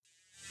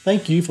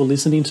Thank you for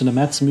listening to the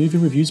Matt's Movie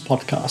Reviews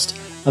podcast,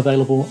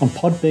 available on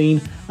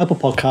Podbean, Apple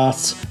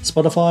Podcasts,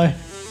 Spotify,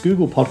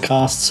 Google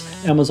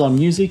Podcasts, Amazon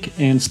Music,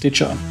 and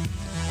Stitcher.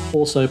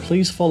 Also,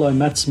 please follow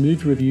Matt's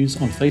Movie Reviews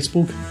on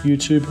Facebook,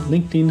 YouTube,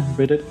 LinkedIn,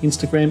 Reddit,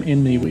 Instagram,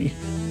 and MeWe.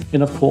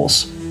 And of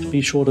course,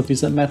 be sure to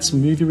visit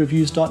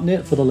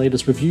mattsmoviereviews.net for the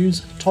latest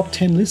reviews, top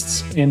 10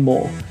 lists, and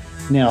more.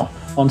 Now,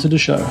 on to the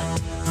show.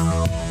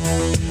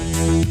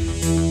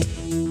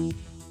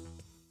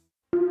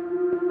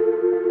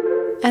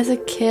 As a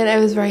kid, I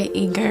was very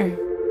eager.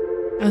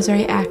 I was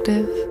very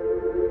active.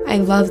 I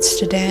loved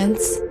to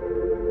dance.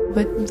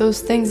 But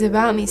those things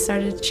about me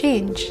started to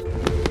change.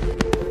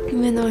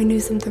 Even though I knew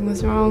something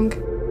was wrong,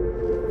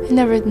 I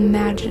never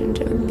imagined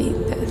it would be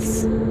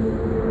this.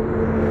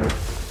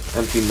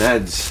 Empty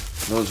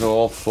meds. Those are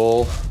all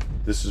full.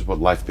 This is what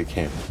life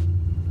became.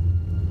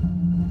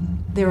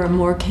 There are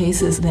more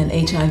cases than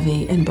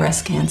HIV and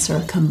breast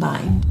cancer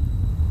combined.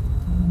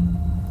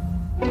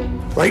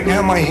 Right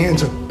now, my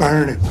hands are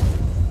burning.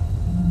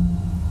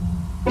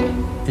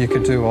 You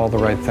could do all the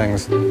right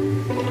things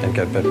and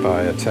get bit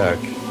by a tick,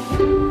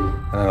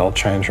 and it'll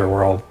change your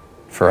world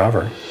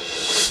forever.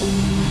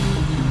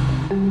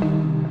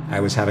 I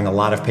was having a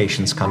lot of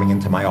patients coming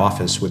into my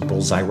office with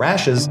bullseye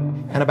rashes,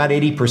 and about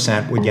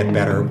 80% would get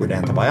better with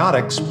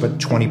antibiotics, but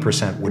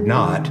 20% would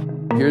not.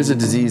 Here's a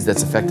disease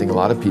that's affecting a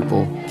lot of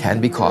people, can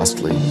be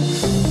costly,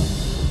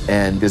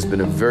 and there's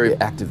been a very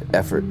active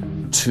effort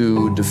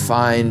to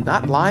define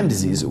not Lyme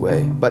disease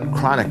away, but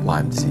chronic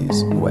Lyme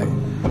disease away.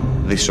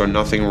 They saw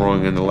nothing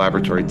wrong in the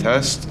laboratory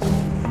test,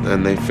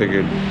 and they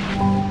figured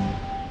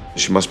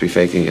she must be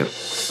faking it.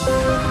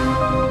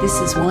 This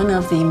is one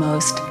of the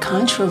most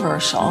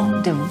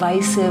controversial,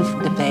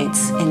 divisive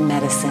debates in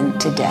medicine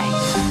today.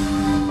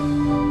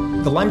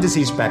 The Lyme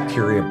disease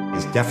bacteria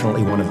is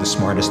definitely one of the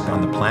smartest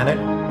on the planet,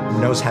 who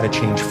knows how to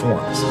change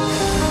forms.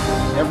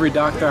 Every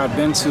doctor I've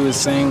been to is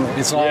saying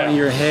it's all in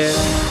your head.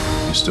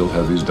 You still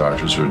have these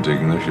doctors who are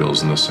digging their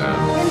heels in the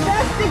sand.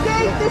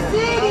 Investigate the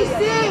CDC!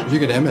 If you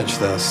could image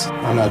this,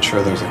 I'm not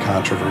sure there's a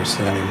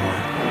controversy anymore.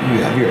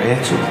 You have your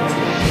answers.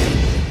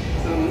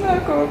 I'm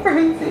not going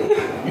crazy.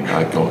 You're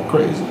not going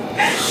crazy.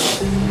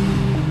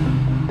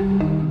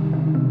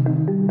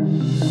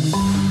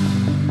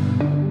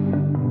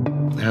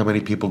 How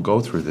many people go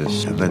through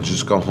this and then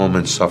just go home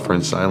and suffer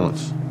in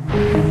silence?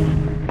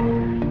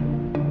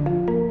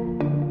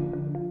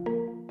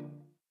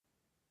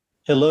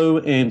 Hello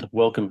and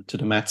welcome to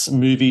the Matt's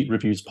Movie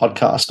Reviews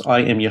podcast.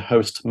 I am your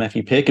host,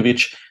 Matthew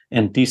Perkovich,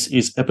 and this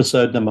is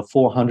episode number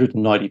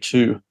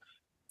 492.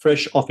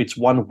 Fresh off its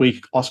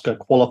one-week Oscar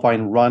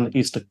qualifying run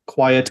is The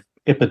Quiet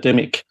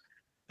Epidemic,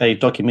 a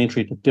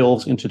documentary that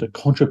delves into the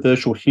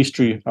controversial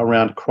history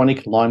around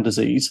chronic Lyme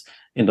disease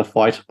and the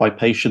fight by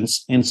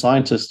patients and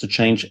scientists to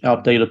change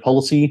outdated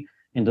policy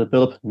and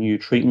develop new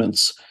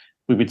treatments.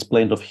 With its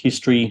blend of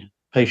history,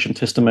 patient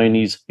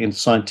testimonies, and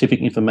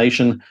scientific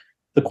information,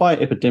 The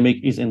Quiet Epidemic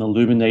is an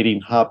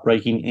illuminating,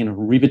 heartbreaking,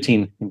 and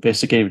riveting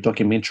investigative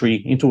documentary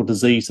into a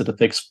disease that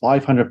affects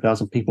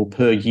 500,000 people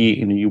per year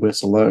in the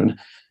US alone.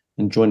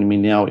 And joining me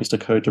now is the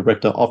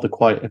co-director of The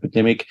Quiet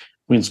Epidemic,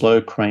 Winslow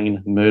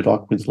Crane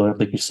Murdoch. Winslow,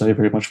 thank you so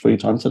very much for your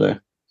time today.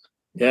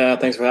 Yeah,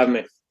 thanks for having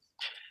me.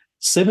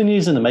 7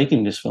 years in the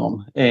making this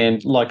film.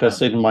 And like I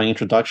said in my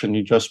introduction,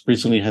 you just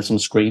recently had some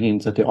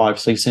screenings at the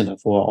IFC Centre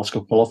for Oscar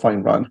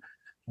qualifying run.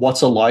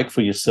 What's it like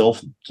for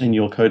yourself and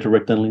your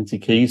co-director, Lindsay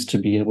Keys, to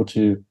be able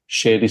to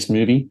share this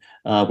movie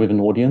with an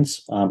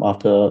audience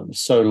after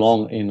so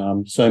long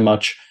and so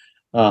much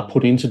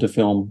put into the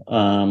film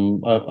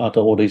after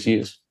all these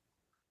years?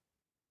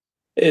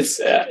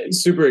 It's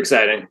super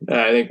exciting.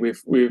 I think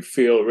we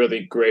feel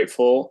really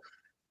grateful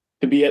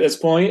to be at this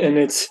point, and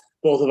it's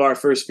both of our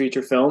first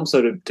feature films.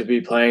 So to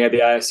be playing at the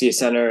IFC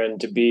Center and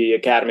to be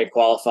Academy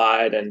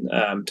qualified, and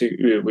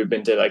we've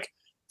been to like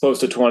close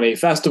to 20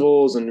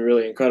 festivals and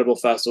really incredible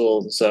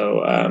festivals.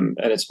 So, and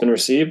it's been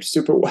received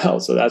super well.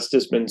 So that's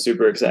just been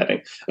super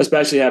exciting,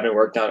 especially having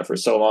worked on it for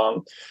so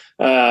long.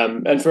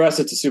 And for us,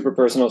 it's a super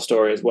personal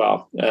story as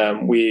well.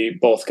 We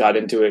both got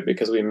into it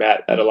because we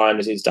met at a Lyme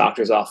disease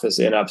doctor's office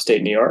in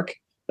upstate New York.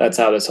 That's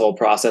how this whole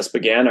process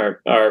began.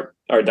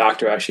 Our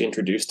doctor actually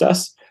introduced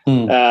us.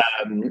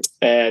 And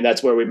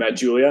that's where we met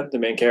Julia, the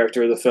main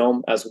character of the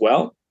film, as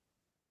well.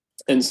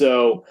 And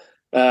so,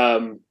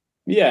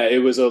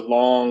 it was a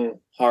long,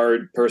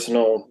 hard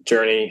personal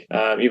journey,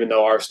 even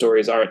though our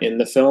stories aren't in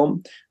the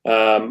film.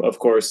 Of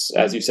course,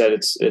 as you said,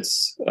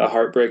 it's a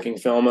heartbreaking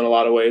film in a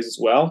lot of ways as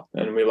well.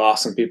 And we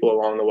lost some people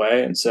along the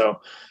way. And so,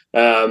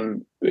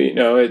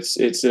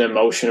 it's an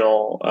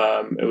emotional,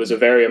 it was a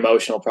very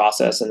emotional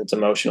process, and it's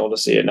emotional to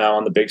see it now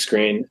on the big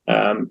screen.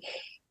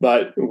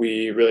 But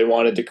we really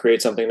wanted to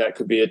create something that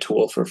could be a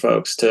tool for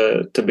folks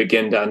to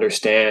begin to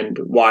understand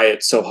why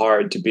it's so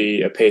hard to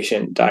be a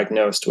patient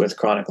diagnosed with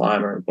chronic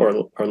Lyme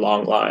or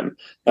long Lyme.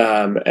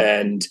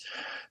 And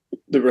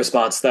the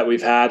response that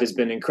we've had has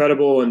been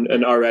incredible,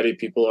 and already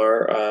people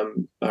are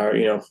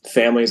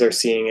families are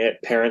seeing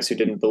it, parents who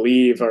didn't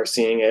believe are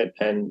seeing it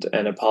and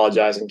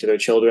apologizing to their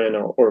children,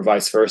 or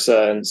vice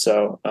versa, and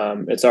so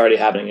it's already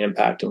having an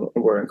impact, and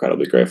we're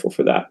incredibly grateful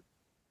for that.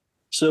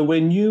 So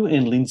when you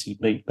and Lindsay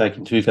meet back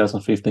in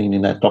 2015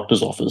 in that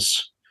doctor's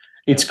office,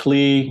 it's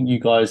clear you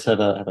guys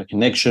have a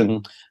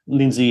connection.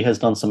 Lindsay has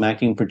done some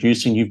acting,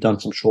 producing. You've done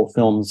some short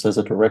films as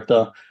a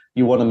director.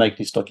 You want to make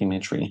this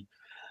documentary.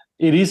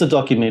 It is a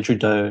documentary,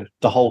 though,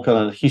 the whole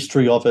kind of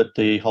history of it,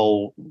 the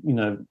whole,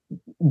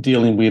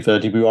 dealing with the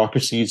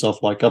bureaucracies of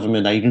like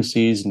government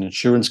agencies and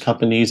insurance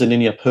companies, and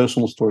then your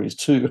personal stories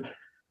too.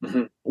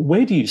 Mm-hmm.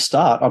 Where do you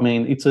start? I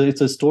mean, it's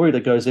a story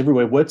that goes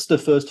everywhere. What's the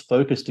first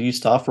focus do you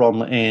start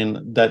from, and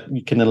that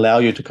can allow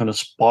you to kind of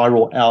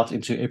spiral out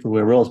into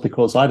everywhere else?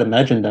 Because I'd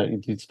imagine that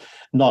it's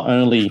not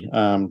only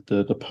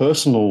the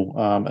personal,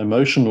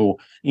 emotional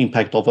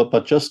impact of it,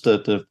 but just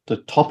the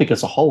topic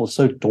as a whole is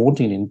so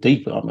daunting and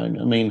deep. I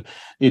mean,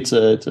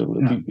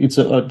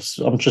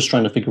 I'm just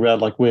trying to figure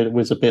out like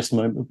where's the best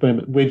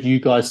moment. Where do you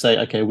guys say,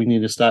 okay, we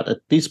need to start at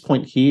this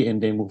point here,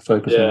 and then we'll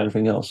focus on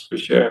everything else? For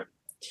sure.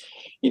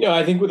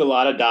 I think with a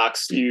lot of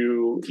docs,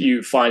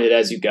 you find it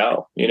as you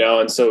go,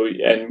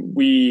 and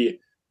we,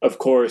 of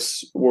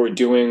course, were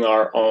doing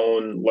our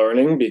own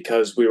learning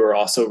because we were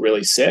also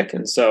really sick.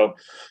 And so,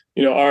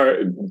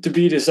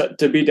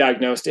 to be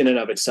diagnosed in and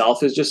of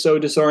itself is just so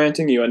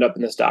disorienting. You end up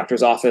in this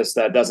doctor's office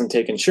that doesn't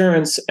take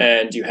insurance,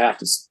 and you have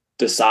to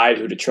decide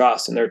who to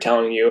trust. And they're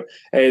telling you,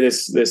 hey,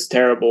 this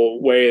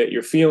terrible way that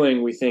you're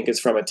feeling, we think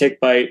is from a tick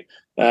bite.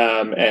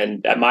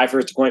 And at my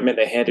first appointment,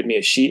 they handed me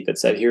a sheet that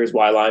said, here's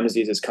why Lyme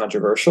disease is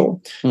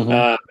controversial.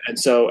 Mm-hmm. And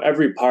so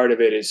every part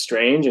of it is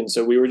strange. And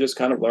so we were just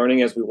kind of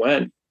learning as we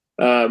went.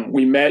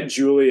 We met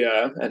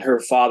Julia and her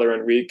father,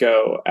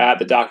 Enrico, at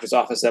the doctor's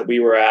office that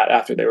we were at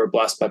after they were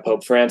blessed by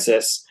Pope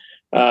Francis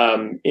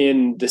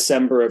in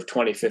December of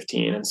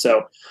 2015. And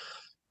so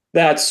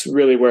that's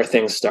really where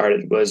things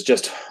started, was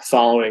just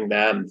following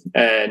them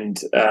and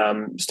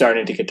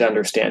starting to get to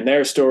understand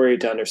their story,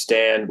 to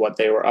understand what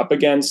they were up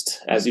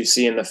against. As you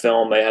see in the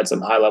film, they had some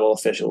high-level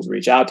officials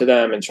reach out to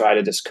them and try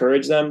to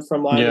discourage them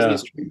from Lyme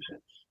disease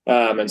treatment.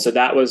 And so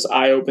that was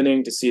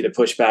eye-opening to see the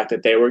pushback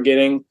that they were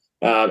getting,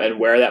 and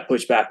where that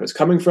pushback was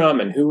coming from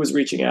and who was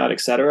reaching out, et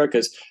cetera,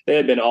 because they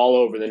had been all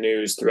over the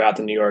news throughout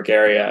the New York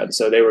area. And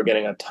so they were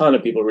getting a ton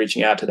of people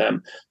reaching out to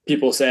them,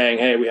 people saying,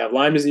 hey, we have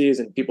Lyme disease,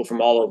 and people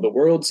from all over the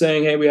world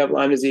saying, hey, we have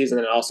Lyme disease. And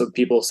then also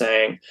people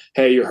saying,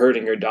 hey, you're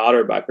hurting your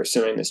daughter by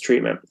pursuing this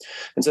treatment.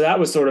 And so that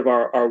was sort of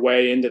our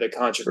way into the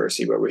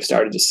controversy, where we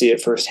started to see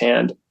it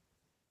firsthand.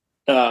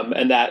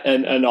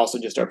 And also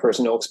just our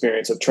personal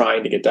experience of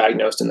trying to get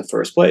diagnosed in the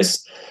first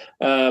place.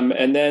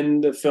 And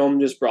then the film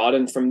just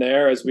broadened from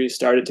there as we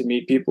started to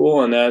meet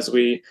people, and as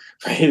we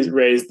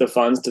raised the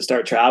funds to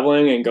start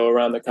traveling and go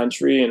around the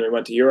country. And we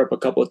went to Europe a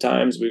couple of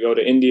times. We go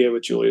to India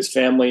with Julia's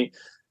family.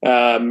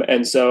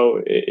 And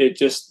so it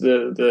just,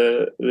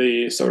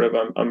 the sort of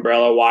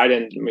umbrella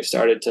widened, and we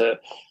started to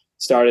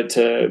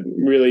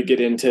really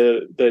get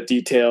into the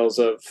details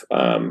of,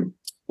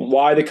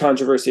 why the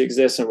controversy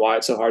exists and why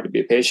it's so hard to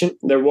be a patient.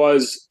 There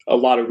was a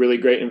lot of really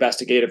great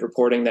investigative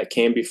reporting that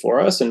came before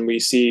us, and we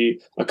see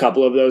a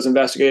couple of those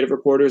investigative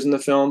reporters in the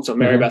film. So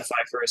Mary Beth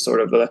Pfeiffer is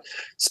sort of the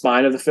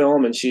spine of the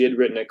film, and she had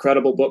written an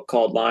incredible book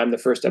called Lyme, the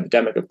First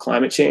Epidemic of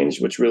Climate Change,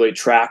 which really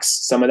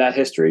tracks some of that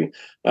history.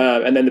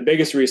 And then the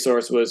biggest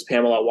resource was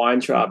Pamela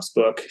Weintraub's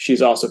book.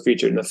 She's also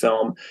featured in the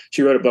film.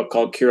 She wrote a book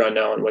called Cure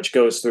Unknown, which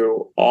goes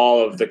through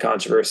all of the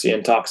controversy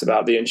and talks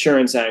about the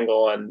insurance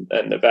angle and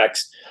the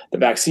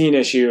vaccine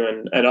issue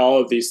and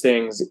all of these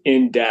things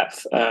in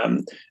depth.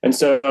 And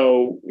so,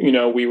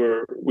 we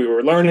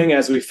were learning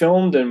as we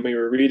filmed, and we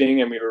were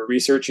reading, and we were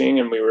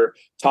researching, and we were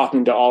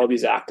talking to all of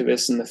these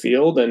activists in the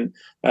field. And,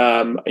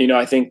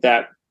 I think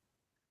that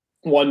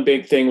one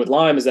big thing with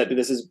Lyme is that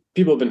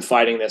people have been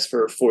fighting this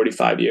for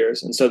 45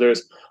 years. And so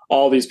there's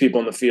all these people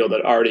in the field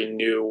that already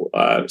knew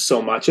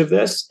so much of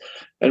this.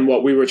 And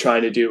what we were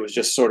trying to do was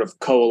just sort of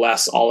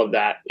coalesce all of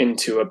that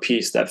into a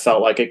piece that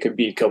felt like it could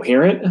be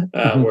coherent,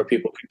 where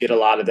people could get a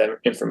lot of that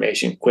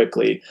information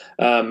quickly.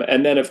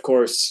 And then, of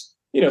course,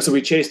 so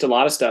we chased a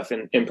lot of stuff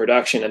in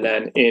production, and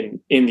then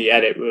in the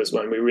edit was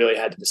when we really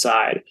had to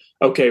decide,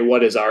 okay,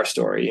 what is our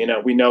story?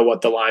 We know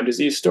what the Lyme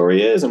disease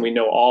story is, and we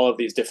know all of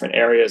these different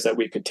areas that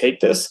we could take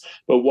this,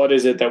 but what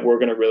is it that we're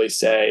going to really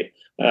say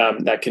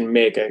that can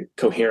make a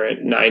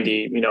coherent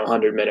 90,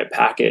 100-minute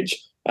package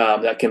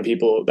that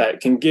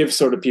can give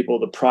sort of people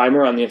the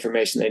primer on the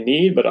information they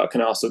need, but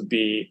can also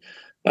be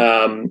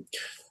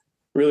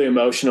really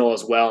emotional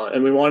as well.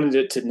 And we wanted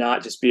it to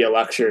not just be a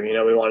lecture,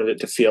 we wanted it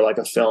to feel like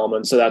a film.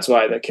 And so that's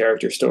why the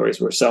character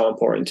stories were so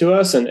important to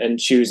us, and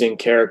choosing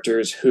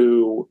characters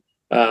who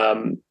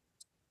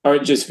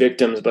aren't just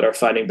victims, but are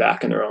fighting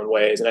back in their own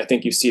ways. And I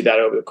think you see that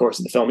over the course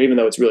of the film, even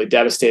though it's really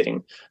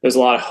devastating, there's a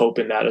lot of hope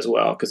in that as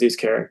well, because these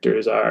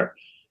characters are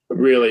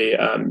really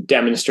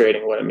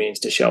demonstrating what it means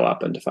to show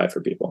up and to fight for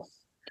people.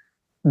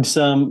 It's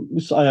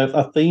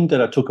a theme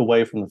that I took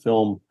away from the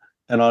film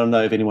and I don't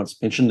know if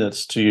anyone's mentioned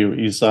this to you,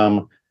 is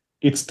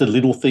it's the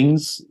little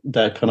things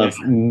that kind of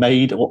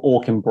made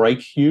or can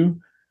break you.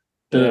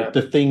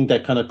 The thing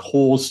that kind of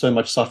caused so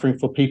much suffering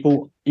for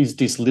people is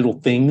this little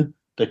thing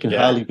that can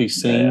hardly be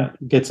seen,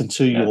 gets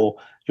into your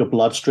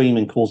bloodstream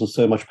and causes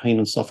so much pain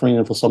and suffering,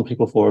 and for some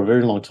people for a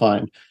very long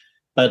time.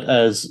 But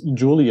as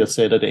Julia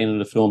said at the end of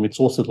the film, it's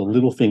also the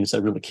little things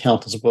that really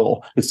count as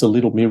well. It's the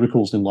little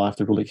miracles in life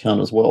that really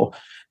count as well.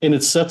 And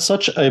it's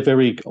such a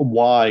very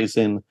wise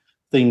and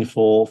thing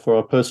for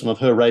a person of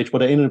her age. By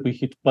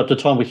the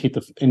time we hit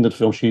the end of the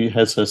film, she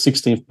has her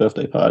 16th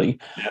birthday party.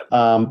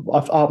 I'm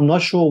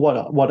not sure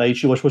what age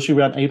she was. Was she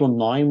around 8 or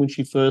 9 when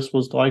she first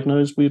was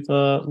diagnosed with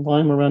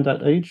Lyme, around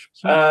that age?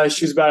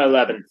 She was about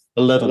 11.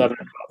 11 or 12.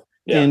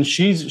 Yeah. And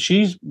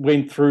she's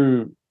went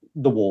through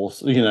the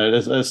wars,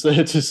 as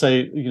to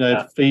say,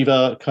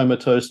 fever,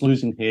 comatose,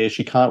 losing hair,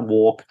 she can't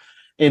walk.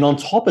 And on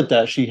top of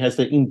that, she has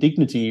the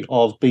indignity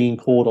of being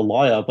called a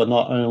liar, but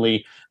not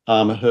only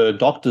her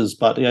doctors,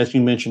 but as you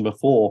mentioned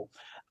before,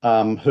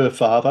 her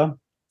father,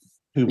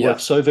 who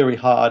worked so very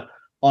hard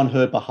on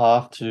her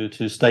behalf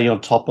to stay on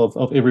top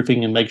of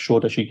everything and make sure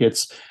that she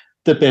gets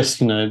the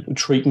best,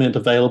 treatment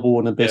available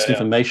and the best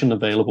information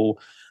available,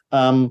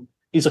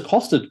 is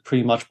accosted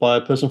pretty much by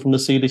a person from the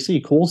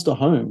CDC, calls the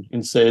home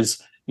and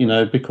says,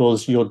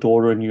 because your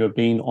daughter and you have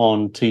been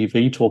on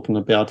TV talking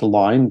about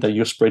Lyme, that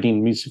you're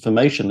spreading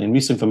misinformation. And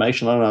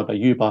misinformation, I don't know about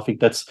you, but I think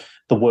that's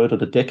the word of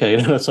the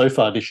decade so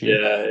far this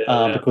year,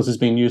 because it's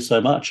been used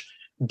so much.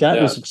 That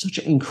was such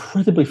an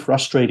incredibly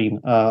frustrating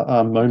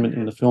moment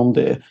in the film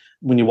there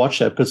when you watch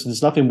that, because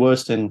there's nothing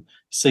worse than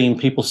seeing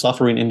people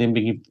suffering and then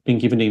being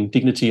given the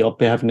indignity of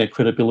having their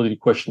credibility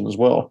questioned as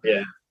well.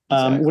 Yeah.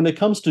 Exactly. When it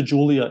comes to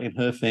Julia and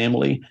her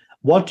family,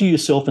 what do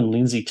yourself and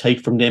Lindsay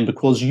take from them?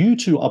 Because you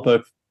two are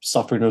both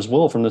suffering as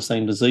well from the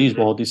same disease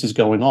while this is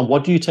going on.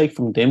 What do you take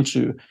from them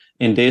two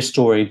and their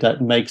story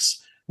that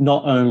makes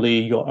not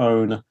only your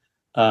own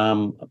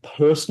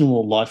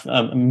personal life,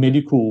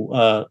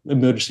 medical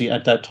emergency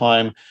at that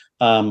time,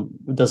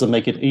 does it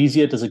make it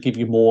easier? Does it give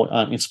you more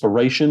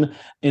inspiration?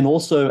 And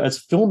also as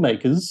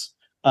filmmakers,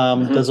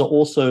 does it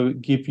also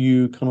give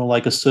you kind of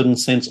like a certain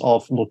sense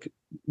of, look,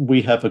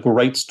 we have a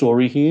great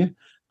story here,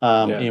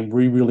 and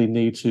we really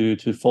need to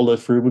follow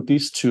through with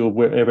this to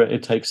wherever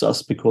it takes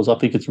us, because I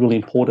think it's really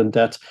important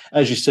that,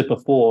 as you said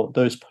before,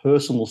 those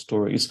personal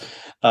stories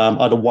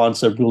are the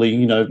ones that really,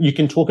 you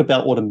can talk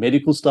about all the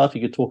medical stuff,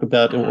 you can talk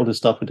about all the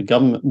stuff with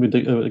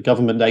the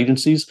government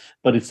agencies,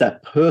 but it's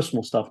that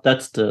personal stuff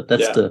that's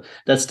the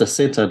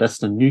center, that's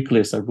the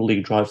nucleus that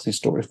really drives this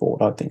story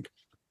forward, I think.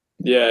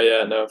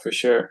 No, for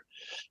sure.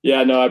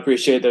 Yeah, no, I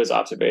appreciate those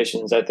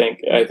observations. I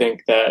think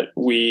that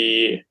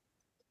we,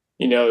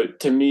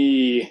 to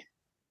me,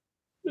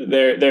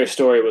 their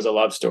story was a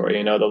love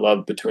story, the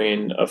love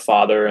between a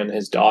father and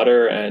his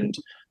daughter and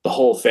the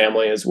whole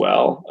family as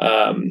well.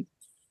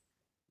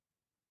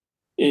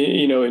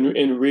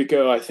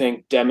 Enrico, I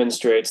think,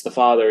 the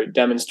father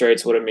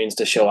demonstrates what it means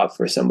to show up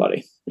for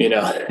somebody,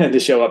 and to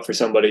show up for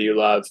somebody you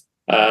love,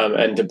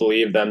 and to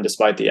believe them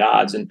despite the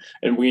odds.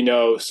 And we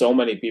know so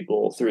many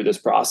people through this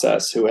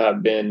process who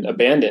have been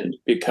abandoned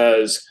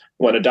because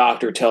when a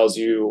doctor tells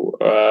you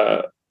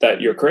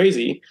that you're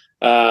crazy,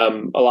 a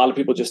lot of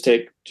people just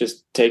take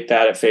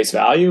that at face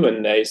value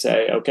and they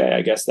say, okay,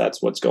 I guess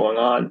that's what's going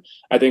on.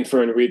 I think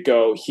for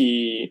Enrico,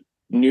 he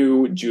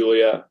knew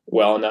Julia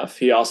well enough.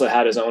 He also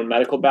had his own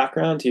medical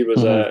background. He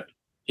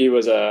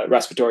was a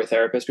respiratory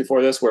therapist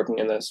before this, working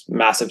in this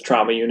massive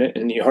trauma unit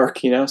in New York,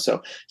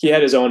 so he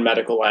had his own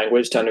medical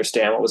language to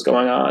understand what was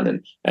going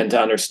on and to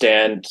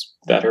understand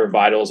that her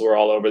vitals were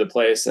all over the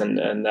place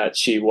and that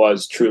she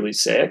was truly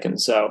sick.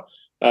 And so,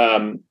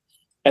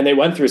 and they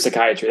went through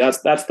psychiatry.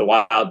 That's the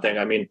wild thing.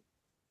 I mean,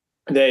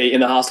 they,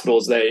 in the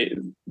hospitals, they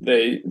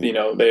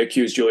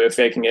accused Julia of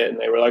faking it, and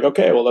they were like,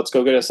 okay, well, let's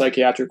go get a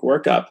psychiatric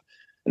workup.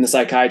 And the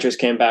psychiatrist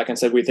came back and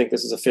said, we think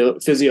this is a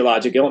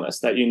physiologic illness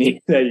that you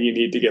need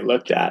to get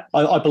looked at.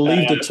 I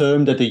believe the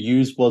term that they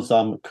used was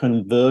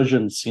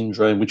conversion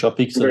syndrome, which I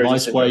think is a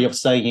nice way of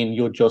saying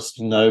you're just,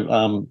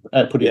 putting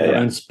your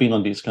own spin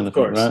on this kind of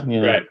thing, right?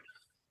 Yeah. Right.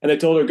 And they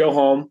told her, go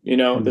home,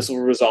 this will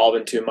resolve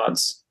in 2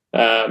 months.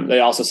 They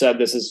also said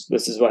this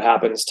is what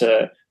happens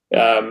to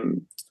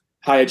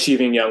high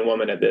achieving young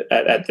women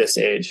at this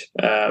age,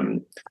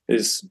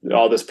 is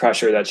all this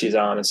pressure that she's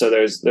on. And so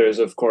there's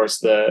of course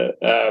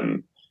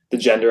the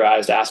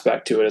genderized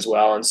aspect to it as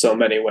well. And so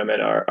many women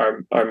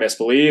are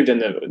misbelieved.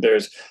 And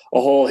there's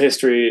a whole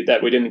history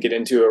that we didn't get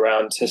into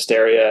around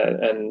hysteria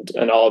and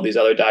all of these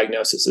other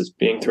diagnoses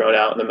being thrown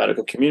out in the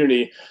medical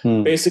community.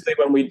 Basically,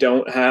 when we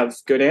don't have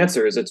good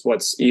answers, it's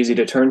what's easy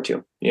to turn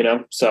to,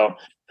 So,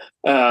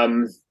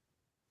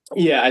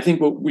 I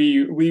think what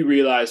we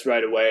realized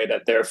right away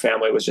that their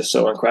family was just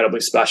so incredibly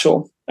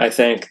special. I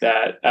think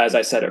that, as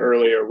I said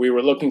earlier, we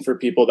were looking for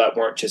people that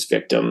weren't just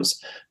victims,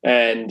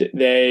 and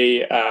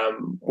they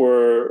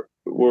were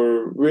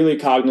really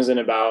cognizant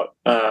about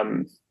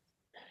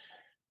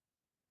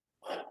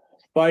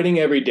fighting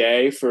every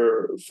day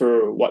for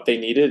what they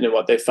needed and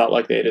what they felt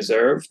like they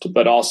deserved,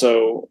 but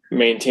also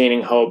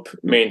maintaining hope,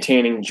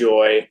 maintaining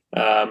joy.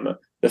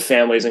 The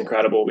family's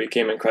incredible. We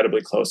became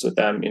incredibly close with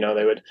them.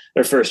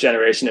 They're first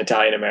generation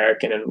Italian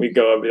American, and we'd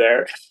go over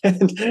there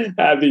and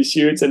have these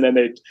shoots, and then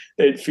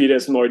they'd feed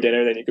us more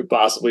dinner than you could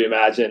possibly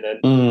imagine.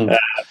 And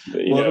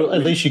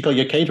at least you got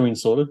your catering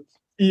sorted.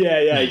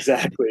 Yeah,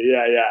 exactly.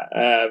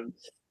 Yeah.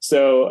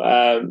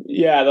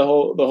 The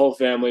whole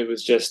family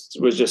was just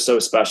so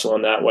special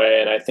in that way,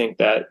 and I think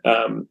that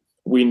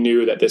we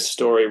knew that this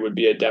story would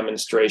be a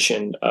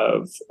demonstration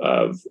of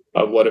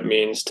what it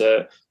means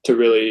to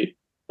really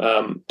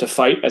to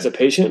fight as a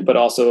patient, but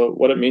also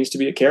what it means to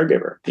be a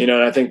caregiver. And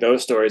I think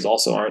those stories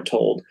also aren't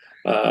told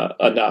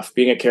enough.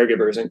 Being a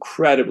caregiver is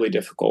incredibly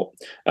difficult.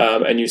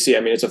 And you see,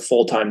 it's a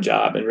full-time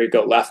job.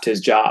 Enrico left his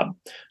job,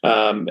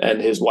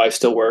 and his wife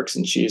still works,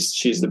 and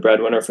she's the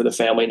breadwinner for the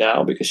family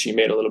now because she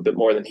made a little bit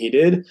more than he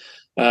did.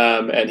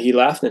 And he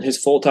left, and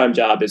his full-time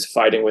job is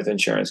fighting with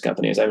insurance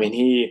companies.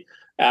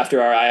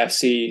 After our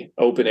IFC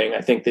opening,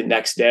 I think the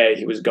next day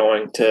he was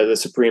going to the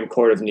Supreme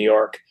Court of New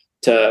York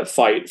to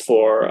fight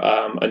for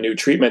a new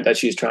treatment that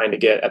she's trying to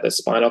get at the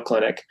spinal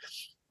clinic.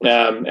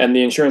 And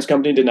the insurance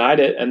company denied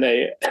it, and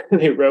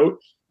they wrote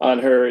on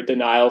her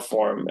denial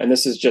form, and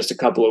this is just a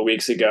couple of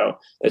weeks ago,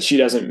 that she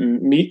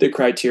doesn't meet the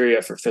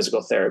criteria for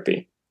physical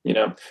therapy.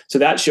 So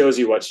that shows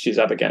you what she's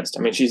up against.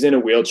 She's in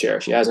a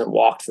wheelchair. She hasn't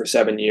walked for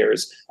 7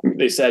 years.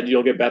 They said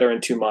you'll get better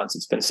in 2 months.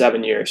 It's been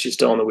 7 years. She's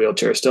still in the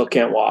wheelchair, still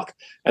can't walk.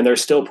 And they're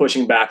still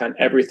pushing back on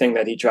everything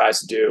that he tries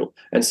to do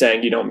and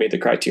saying you don't meet the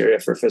criteria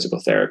for physical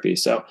therapy.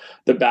 So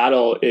the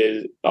battle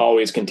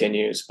always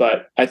continues.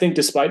 But I think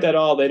despite that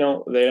all, they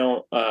don't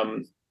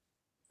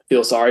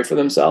feel sorry for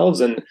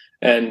themselves, and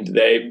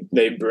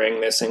they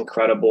bring this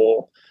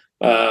incredible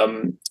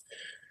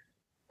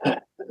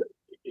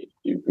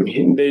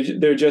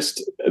they're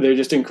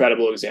just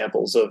incredible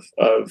examples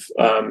of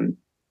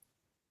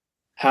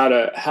how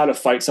to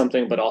fight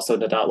something, but also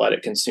to not let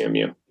it consume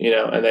you,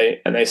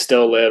 and they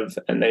still live,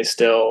 and they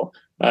still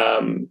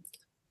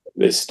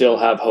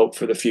have hope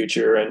for the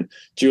future. And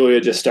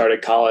Julia just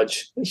started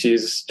college.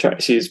 She's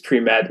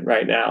pre-med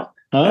right now,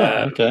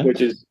 okay.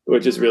 which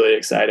is really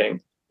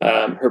exciting.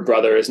 Her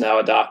brother is now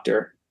a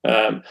doctor.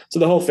 So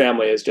the whole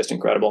family is just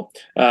incredible.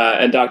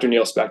 And Dr.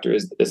 Neil Spector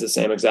is the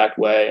same exact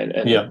way.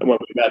 And when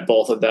we met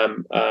both of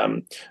them,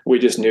 we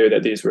just knew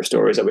that these were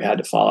stories that we had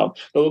to follow.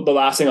 The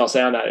last thing I'll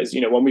say on that is,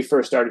 when we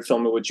first started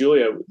filming with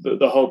Julia,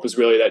 the hope was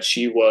really that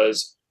she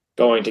was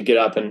going to get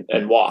up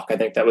and walk. I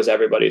think that was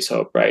everybody's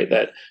hope, right?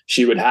 That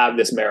she would have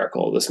this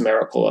miracle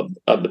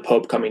of the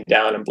Pope coming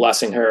down and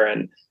blessing her,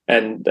 and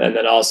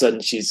then all of a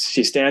sudden she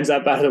stands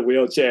up out of the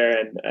wheelchair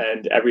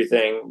and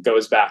everything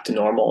goes back to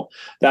normal.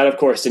 That of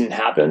course didn't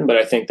happen, but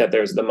I think that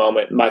there's the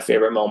moment, my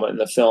favorite moment in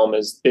the film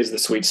is the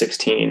Sweet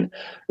 16,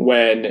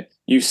 when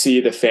you see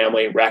the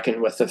family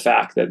reckon with the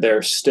fact that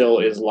there still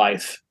is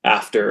life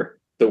after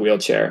the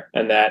wheelchair,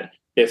 and that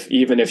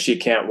even if she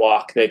can't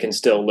walk, they can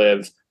still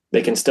live.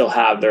 They can still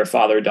have their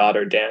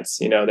father-daughter dance.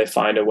 They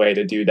find a way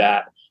to do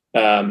that.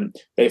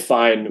 They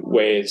find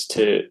ways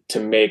to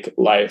make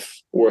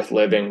life worth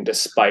living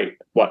despite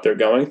what they're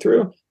going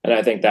through. And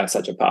I think that's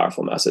such a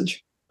powerful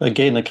message.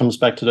 Again, it comes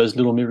back to those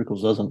little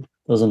miracles, doesn't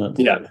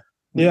it?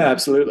 Yeah,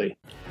 absolutely.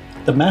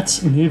 The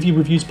Matt's Movie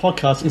Reviews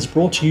podcast is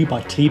brought to you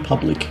by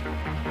TeePublic.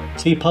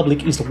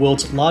 TeePublic is the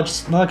world's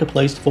largest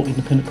marketplace for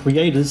independent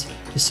creators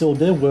to sell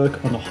their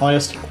work on the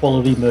highest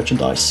quality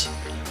merchandise.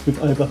 With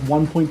over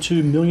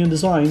 1.2 million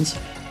designs,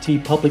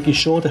 TeePublic is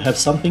sure to have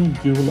something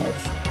you'll love.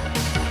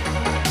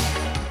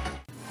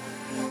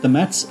 The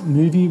Matt's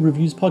Movie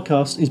Reviews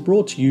podcast is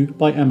brought to you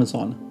by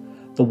Amazon.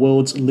 The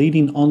world's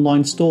leading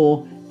online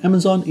store,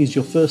 Amazon is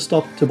your first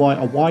stop to buy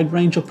a wide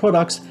range of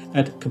products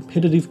at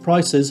competitive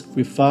prices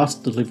with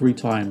fast delivery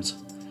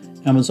times.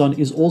 Amazon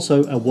is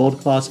also a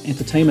world-class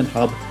entertainment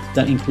hub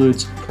that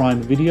includes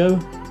Prime Video,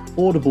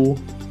 Audible,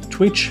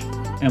 Twitch,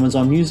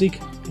 Amazon Music,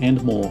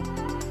 and more.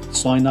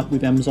 Sign up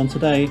with Amazon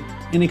today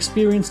and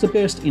experience the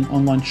best in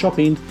online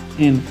shopping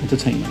and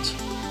entertainment.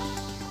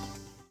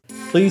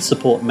 Please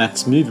support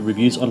Matt's Movie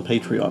Reviews on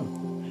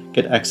Patreon.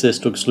 Get access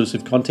to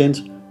exclusive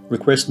content,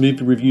 request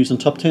movie reviews and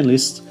top 10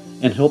 lists,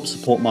 and help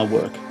support my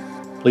work.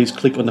 Please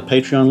click on the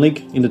Patreon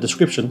link in the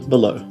description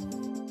below.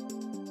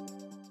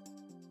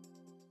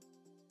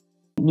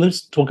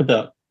 Let's talk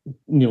about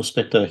Neil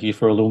Spector here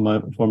for a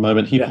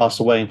moment. He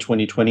passed away in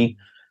 2020.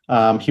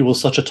 He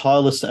was such a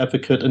tireless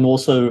advocate, and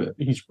also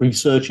his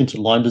research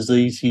into Lyme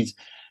disease,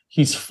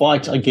 his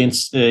fight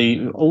against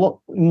in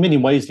many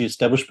ways, the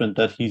establishment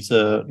that he's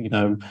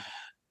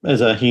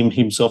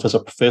himself as a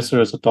professor,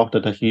 as a doctor,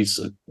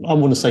 that I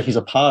wouldn't say he's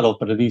a part of,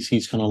 but at least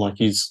he's kind of like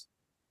his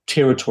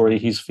territory,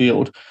 his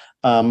field,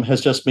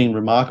 has just been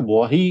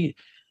remarkable. He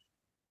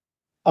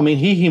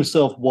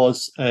himself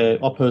was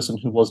a person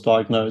who was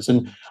diagnosed,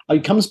 and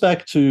it comes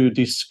back to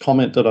this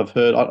comment that I've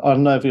heard. I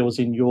don't know if it was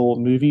in your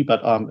movie,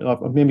 but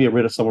maybe I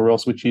read it somewhere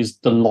else, which is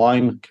the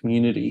Lyme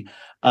community.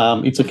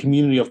 It's a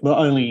community of not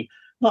only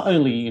not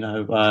only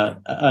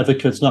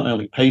advocates, not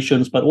only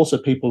patients, but also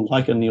people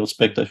like a Neil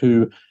Spector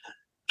who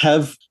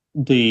have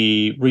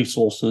the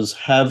resources,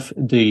 have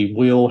the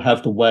will,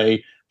 have the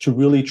way to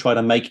really try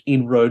to make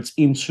inroads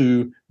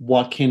into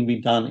what can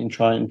be done in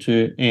trying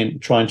to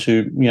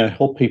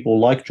help people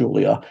like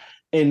Julia.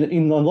 And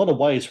in a lot of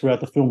ways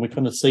throughout the film, we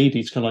kind of see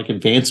these kind of like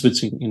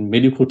advancements in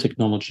medical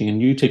technology and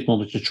new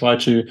technology to try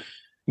to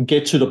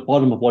get to the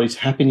bottom of what is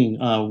happening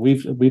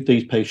with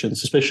these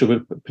patients, especially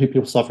with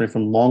people suffering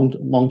from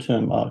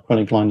long-term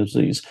chronic Lyme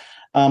disease.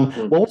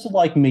 What was it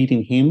like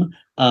meeting him?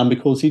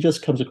 Because he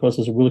just comes across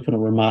as a really kind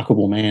of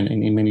remarkable man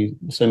in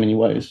so many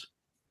ways.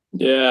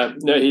 Yeah,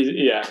 no, he's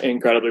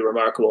incredibly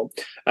remarkable.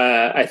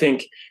 I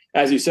think,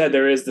 as you said,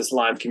 there is this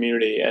Lyme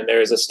community, and there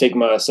is a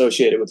stigma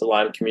associated with the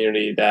Lyme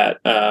community that,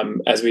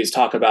 as we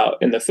talk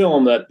about in the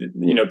film, that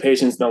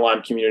patients in the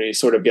Lyme community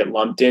sort of get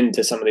lumped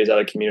into some of these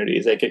other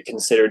communities. They get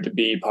considered to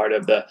be part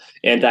of the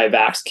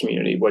anti-vax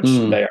community, which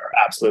they are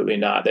absolutely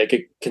not. They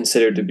get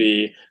considered to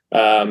be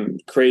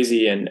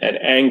crazy and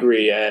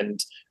angry,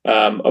 and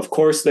of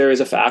course there is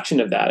a faction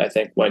of that. I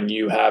think when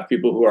you have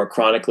people who are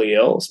chronically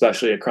ill,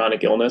 especially a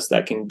chronic illness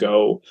that can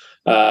go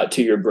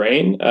to your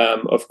brain,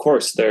 of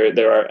course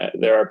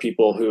there are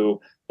people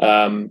who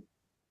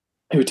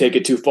take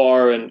it too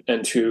far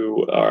and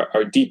who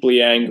are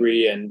deeply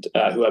angry and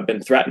who have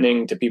been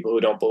threatening to people who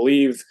don't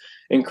believe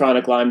in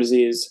chronic Lyme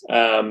disease.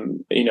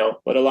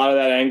 But a lot of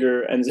that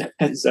anger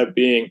ends up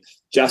being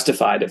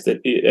justified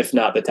if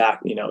not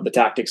the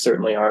tactics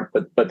certainly aren't,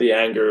 but the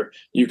anger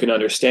you can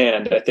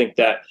understand. I think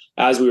that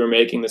as we were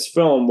making this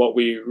film, what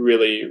we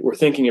really were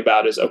thinking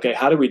about is, okay,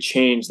 how do we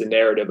change the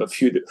narrative of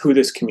who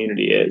this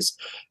community is?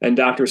 And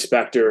Dr.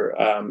 Spector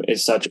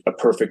is such a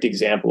perfect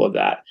example of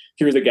that.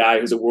 Here's a guy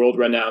who's a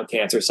world-renowned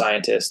cancer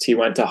scientist. He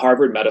went to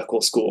Harvard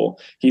Medical School.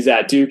 He's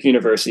at Duke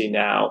University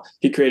now.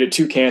 He created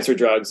 2 cancer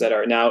drugs that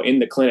are now in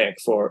the clinic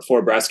for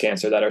breast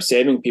cancer that are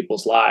saving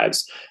people's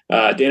lives.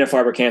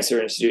 Dana-Farber Cancer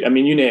Institute. I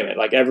mean, you name it.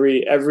 Like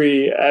every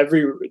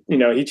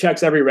he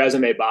checks every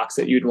resume box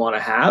that you'd want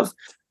to have.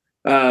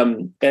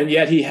 And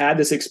yet he had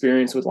this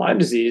experience with Lyme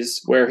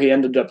disease where he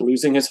ended up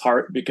losing his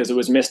heart because it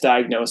was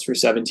misdiagnosed for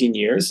 17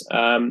 years.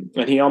 And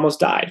he almost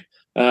died.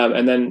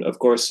 And then, of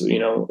course,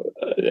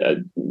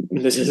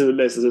 this is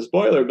a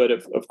spoiler, but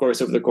of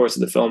course, over the course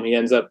of the film,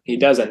 he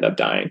does end up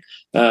dying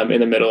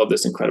in the middle of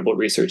this incredible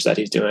research that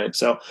he's doing.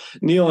 So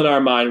Neil, in our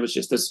mind, was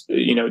just this,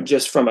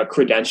 just from a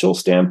credential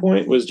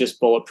standpoint, was just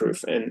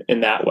bulletproof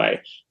in that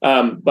way.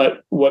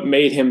 But what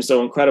made him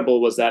so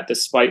incredible was that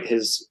despite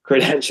his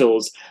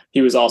credentials, he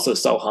was also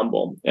so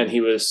humble, and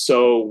he was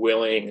so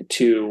willing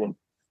to,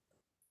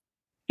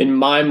 in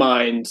my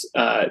mind,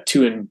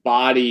 to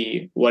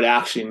embody what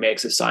actually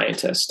makes a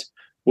scientist,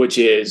 which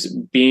is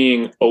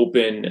being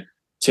open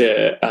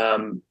to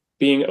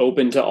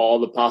all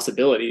the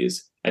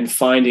possibilities and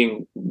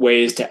finding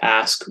ways to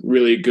ask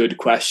really good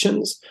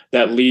questions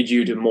that lead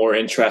you to more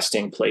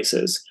interesting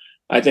places.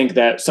 I think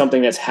that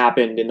something that's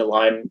happened in the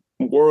Lyme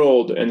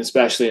world, and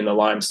especially in the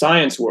Lyme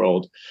science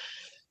world,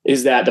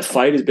 is that the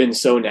fight has been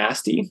so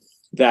nasty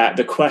that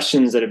the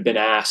questions that have been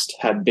asked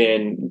have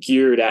been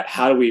geared at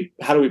how do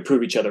we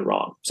prove each other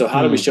wrong? So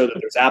how do we show that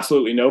there's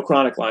absolutely no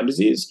chronic Lyme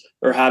disease,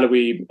 or how do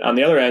we, on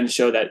the other end,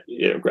 show that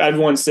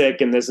everyone's sick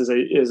and this is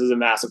a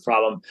massive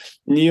problem?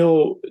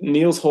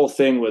 Neil's whole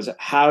thing was,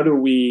 how do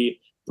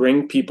we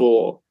bring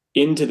people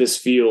into this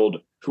field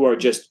who are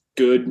just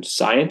good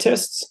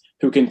scientists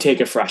who can take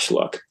a fresh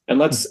look and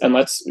let's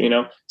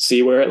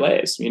see where it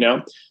lays,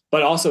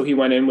 But also he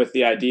went in with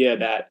the idea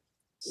that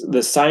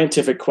the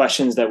scientific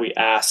questions that we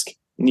ask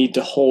need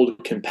to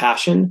hold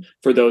compassion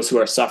for those who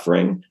are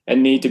suffering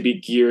and need to be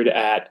geared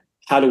at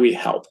how do we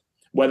help,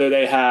 whether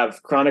they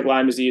have chronic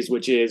Lyme disease,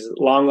 which is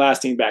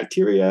long-lasting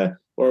bacteria,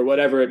 or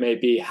whatever it may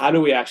be. How do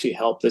we actually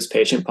help this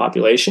patient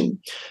population?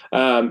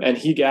 And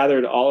he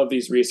gathered all of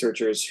these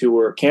researchers who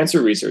were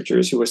cancer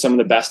researchers, who were some of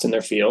the best in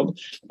their field.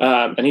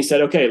 And he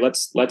said, okay,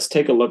 let's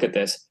take a look at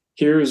this.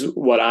 Here's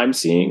what I'm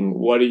seeing.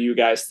 What do you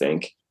guys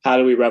think? How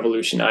do we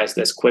revolutionize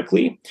this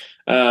quickly?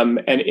 And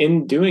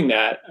in doing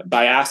that,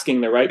 by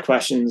asking the right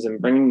questions and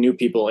bringing new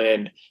people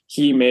in,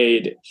 he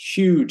made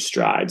huge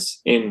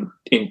strides in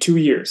 2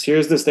 years.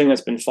 Here's this thing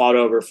that's been fought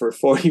over for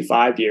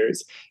 45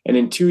 years. And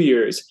in 2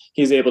 years,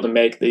 he's able to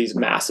make these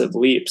massive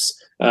leaps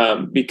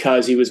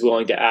because he was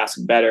willing to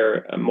ask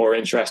better, more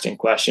interesting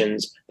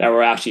questions that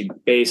were actually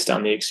based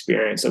on the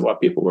experience of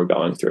what people were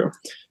going through.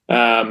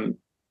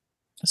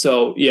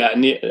 So yeah,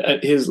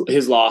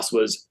 his loss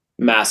was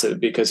massive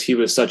because he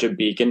was such a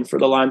beacon for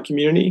the Lyme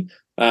community.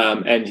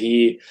 And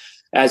he,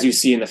 as you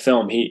see in the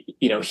film,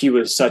 he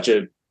was such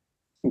a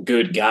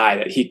good guy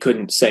that he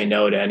couldn't say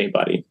no to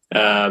anybody.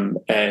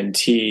 And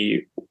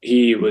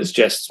he was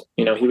just,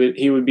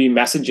 he would be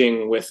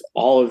messaging with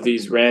all of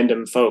these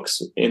random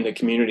folks in the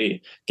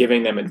community,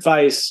 giving them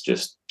advice,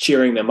 just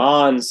cheering them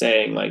on,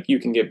 saying like, you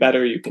can get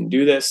better, you can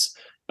do this.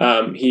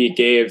 He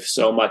gave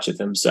so much of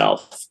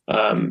himself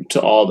to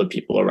all the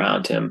people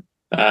around him.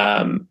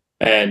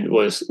 And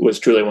was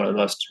truly one of the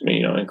most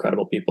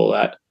incredible people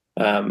that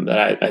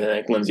that I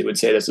think Lindsay would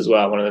say this as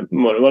well. One of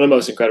the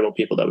most incredible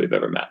people that we've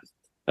ever met,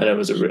 and it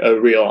was a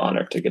real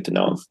honor to get to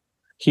know him.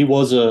 He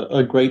was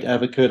a great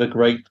advocate, a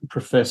great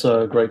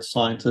professor, a great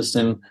scientist,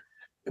 and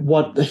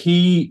what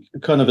he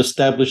kind of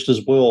established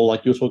as well,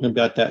 like you're talking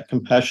about that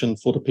compassion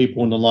for the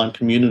people in the Lyme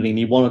community, and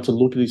he wanted to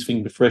look at these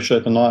things with fresh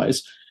open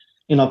eyes.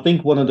 And I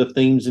think one of the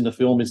themes in the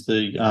film is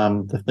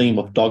the theme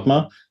of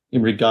dogma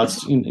in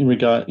regards in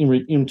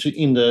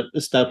the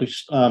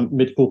established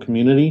medical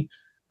community,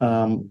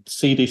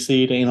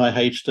 CDC, the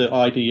NIH, the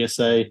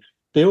IDSA.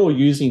 They're all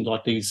using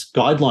like these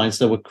guidelines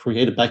that were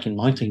created back in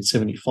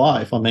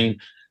 1975. I mean,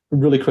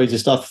 really crazy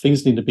stuff.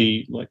 Things need to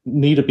be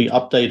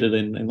updated,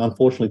 and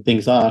unfortunately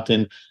things aren't.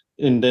 And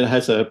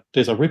there's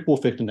a ripple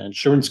effect, and the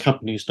insurance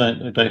companies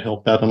don't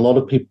help out, and a lot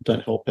of people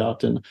don't help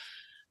out, and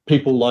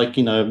people like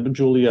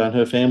Julia and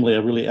her family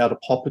are really out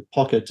of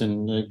pocket,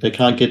 and they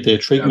can't get their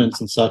treatments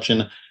and such.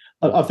 And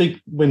I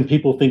think when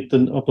people think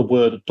of the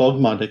word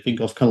dogma, they think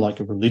of kind of like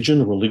a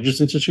religion or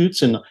religious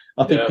institutes, and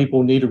I think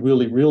people need to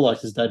really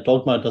realize is that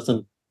dogma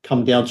doesn't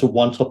come down to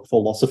one type of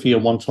philosophy or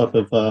one type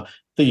of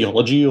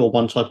theology or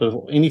one type of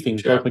anything.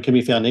 Sure. Dogma can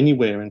be found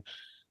anywhere. And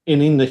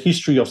in the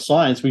history of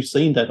science, we've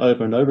seen that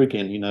over and over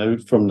again,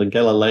 from the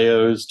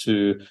Galileos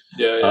to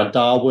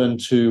Darwin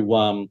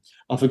to,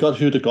 I forgot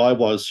who the guy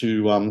was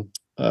who,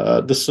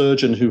 the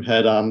surgeon who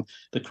had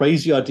the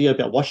crazy idea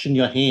about washing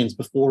your hands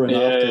before and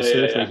after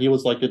surgery. Yeah. He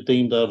was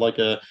deemed like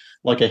a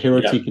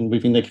heretic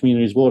within the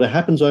community as well. It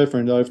happens over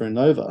and over and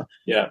over.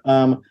 Yeah.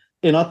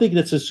 And I think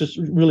that's just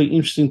a really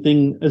interesting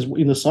thing as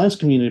in the science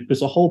community,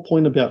 because the whole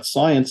point about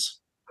science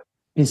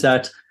is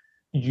that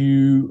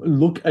you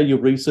look at your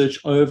research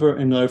over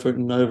and over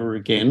and over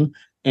again.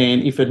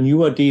 And if a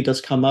new idea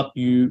does come up,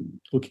 you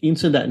look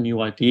into that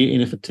new idea.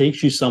 And if it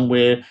takes you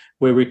somewhere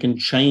where we can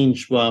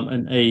change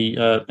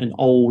an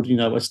old,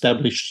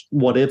 established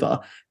whatever,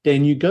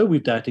 then you go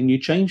with that and you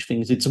change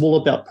things. It's all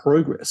about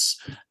progress.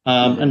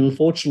 And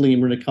unfortunately,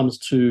 when it comes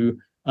to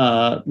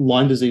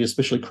Lyme disease,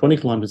 especially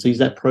chronic Lyme disease,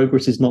 that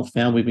progress is not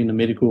found within the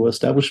medical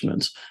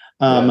establishment.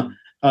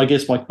 I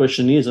guess my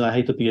question is, and I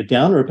hate to be a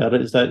downer about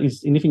it,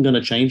 is anything going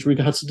to change in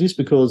regards to this?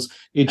 Because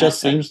it just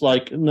seems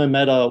like no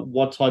matter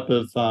what type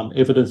of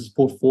evidence is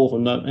put forth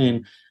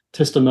and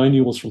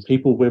testimonials from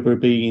people, whether it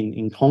be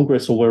in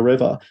Congress or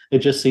wherever, it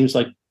just seems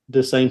like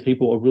the same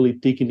people are really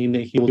digging in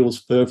their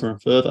heels further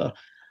and further.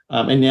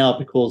 And now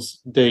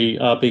because they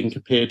are being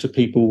compared to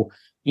people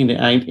in the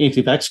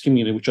anti-vax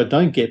community, which I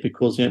don't get,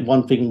 because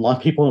one thing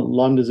like people in the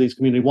Lyme disease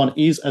community want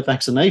is a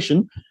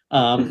vaccination.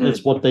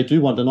 It's what they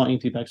do want. They're not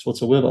anti-vax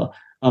whatsoever.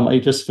 It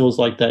just feels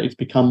like that it's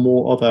become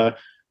more of a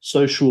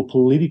social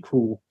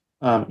political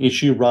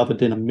issue rather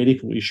than a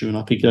medical issue, and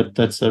I think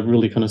that's a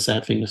really kind of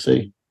sad thing to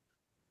see.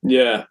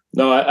 Yeah,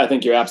 no, I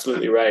think you're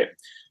absolutely right.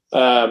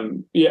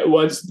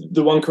 Was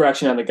the one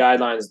correction on the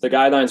guidelines. The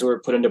guidelines were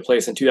put into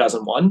place in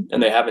 2001,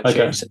 and they haven't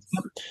changed since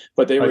then.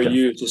 But they were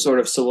used to sort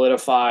of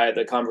solidify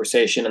the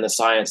conversation and the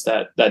science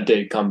that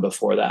did come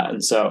before that.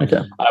 And so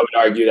I would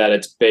argue that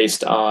it's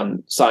based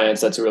on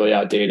science that's really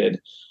outdated.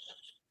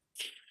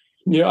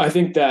 I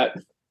think that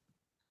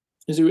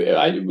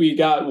we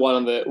got one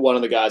of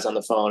the guys on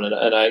the phone,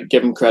 and I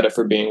give him credit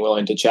for being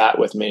willing to chat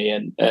with me,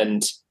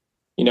 and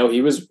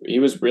he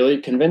was really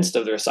convinced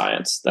of their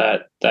science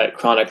that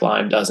chronic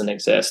Lyme doesn't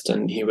exist.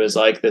 And he was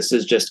like, this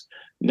is just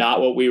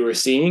not what we were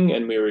seeing.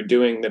 And we were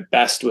doing the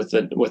best with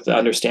the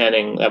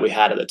understanding that we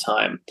had at the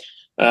time.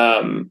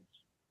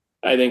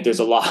 I think there's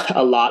a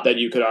lot that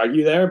you could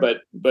argue there,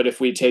 but if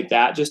we take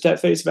that just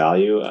at face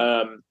value,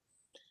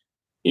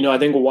 I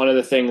think one of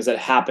the things that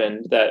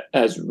happened that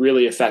has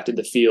really affected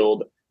the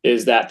field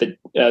is that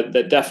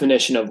the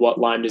definition of what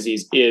Lyme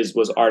disease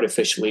was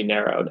artificially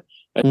narrowed.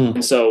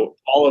 And so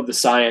all of the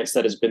science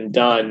that has been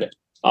done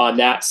on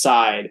that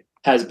side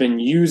has been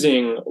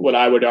using what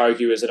I would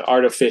argue is an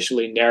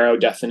artificially narrow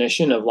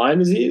definition of Lyme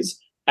disease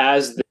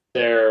as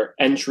their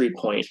entry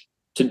point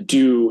to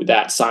do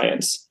that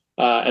science.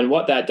 And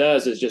what that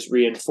does is just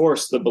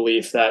reinforce the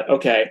belief that,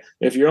 okay,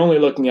 if you're only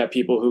looking at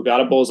people who got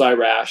a bullseye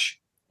rash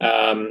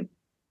and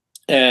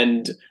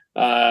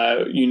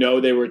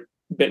they were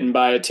bitten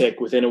by a tick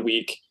within a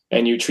week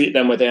and you treat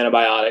them with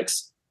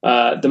antibiotics,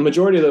 the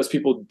majority of those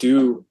people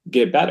do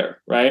get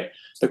better, right?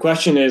 The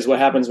question is, what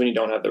happens when you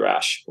don't have the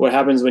rash? What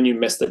happens when you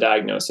miss the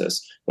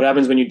diagnosis? What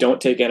happens when you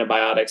don't take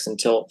antibiotics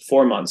until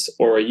 4 months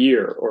or a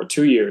year or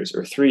 2 years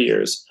or 3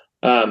 years?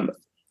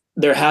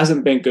 There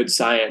hasn't been good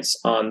science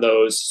on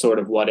those sort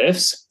of what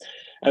ifs.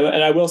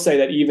 And I will say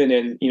that even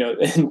in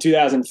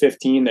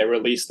 2015, they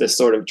released this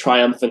sort of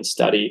triumphant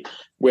study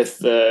with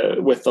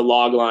the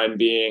log line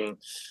being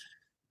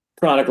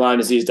chronic Lyme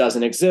disease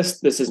doesn't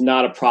exist. This is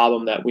not a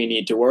problem that we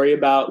need to worry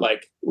about.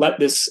 Like, let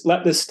this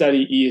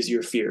study ease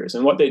your fears.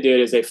 And what they did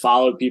is they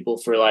followed people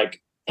for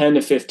 10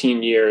 to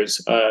 15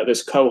 years,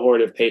 this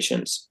cohort of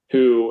patients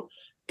who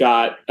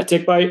got a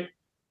tick bite,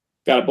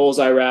 got a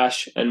bullseye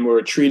rash, and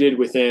were treated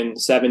within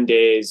 7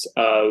 days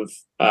of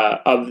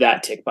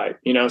that tick bite.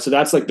 So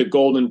that's like the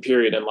golden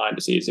period in Lyme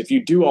disease. If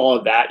you do all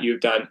of that,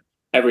 you've done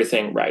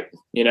everything right,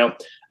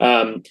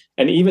 and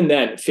even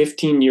then,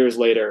 15 years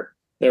later,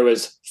 there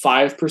was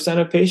 5%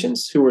 of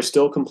patients who were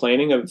still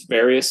complaining of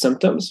various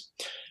symptoms.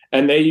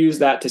 And they use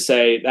that to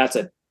say that's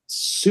a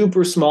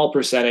super small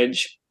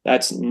percentage.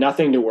 That's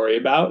nothing to worry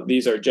about.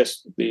 These are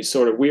just these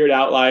sort of weird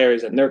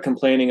outliers, and they're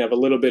complaining of a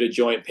little bit of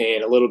joint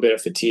pain, a little bit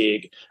of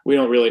fatigue. We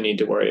don't really need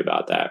to worry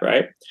about that,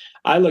 right?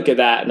 I look at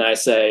that and I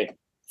say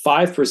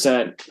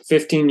 5%,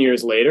 15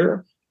 years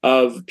later,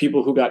 of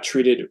people who got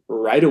treated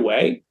right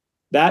away,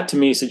 that to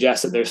me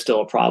suggests that there's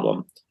still a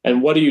problem.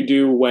 And what do you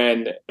do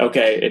when,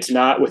 okay, it's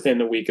not within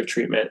the week of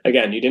treatment?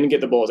 Again, you didn't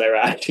get the bullseye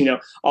rash,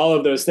 all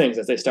of those things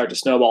as they start to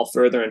snowball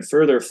further and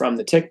further from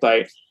the tick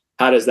bite.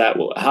 How does that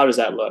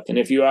look? And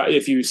if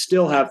you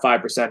still have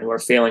 5% who are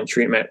failing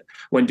treatment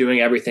when doing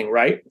everything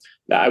right,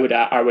 I would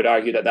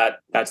argue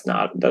that's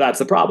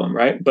the problem,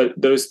 right? But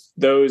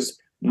those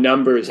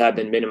numbers have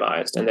been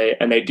minimized, and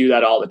they do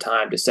that all the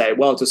time to say,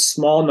 well, it's a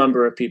small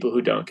number of people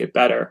who don't get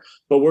better.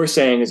 What we're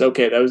saying is,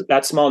 okay,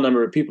 that small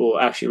number of people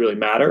actually really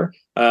matter,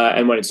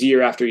 and when it's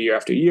year after year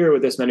after year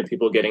with this many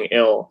people getting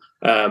ill,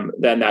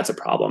 then that's a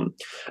problem.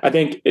 I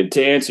think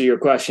to answer your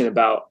question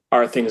about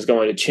are things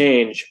going to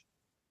change,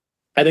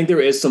 I think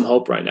there is some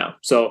hope right now.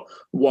 So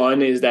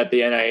one is that the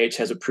NIH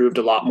has approved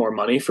a lot more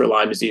money for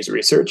Lyme disease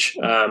research.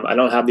 I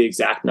don't have the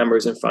exact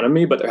numbers in front of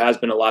me, but there has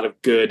been a lot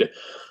of good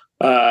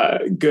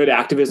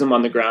activism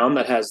on the ground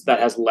that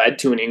has led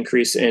to an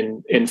increase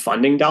in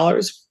funding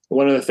dollars.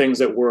 One of the things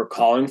that we're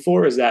calling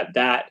for is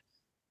that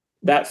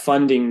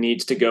funding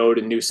needs to go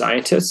to new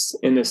scientists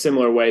in a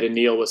similar way to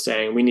Neil was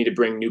saying, we need to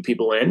bring new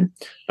people in.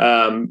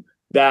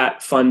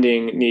 That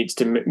funding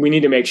we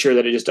need to make sure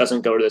that it just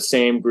doesn't go to the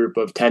same group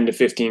of 10 to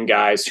 15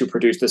 guys who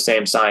produce the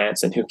same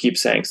science and who keep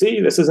saying, see,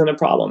 this isn't a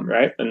problem,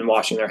 right? And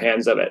washing their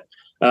hands of it.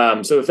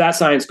 So if that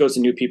science goes to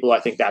new people,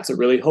 I think that's a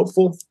really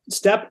hopeful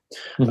step.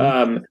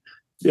 Mm-hmm.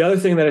 The other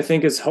thing that I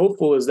think is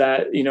hopeful is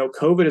that,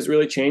 COVID has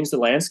really changed the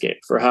landscape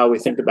for how we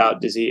think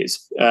about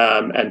disease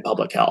and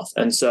public health.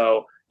 And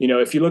so,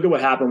 if you look at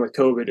what happened with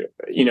COVID,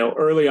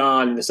 early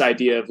on, this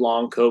idea of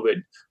long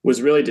COVID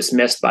was really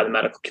dismissed by the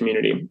medical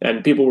community.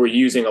 And people were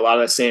using a lot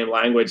of the same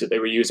language that they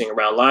were using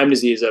around Lyme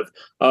disease of,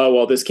 oh,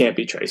 well, this can't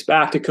be traced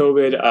back to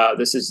COVID.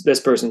 This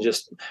person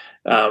just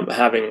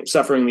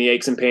suffering the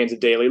aches and pains of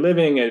daily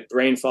living. And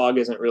brain fog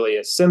isn't really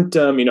a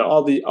symptom,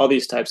 all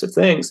these types of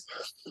things.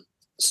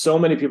 So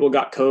many people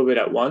got long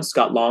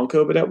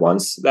COVID at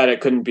once, that it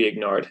couldn't be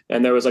ignored.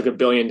 And there was like $1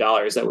 billion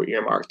that were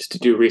earmarked to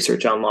do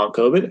research on long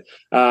COVID.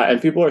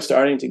 And people are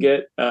starting to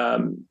get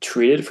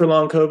treated for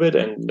long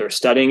COVID, and they're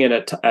studying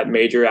it at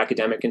major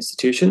academic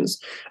institutions.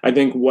 I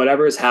think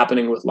whatever is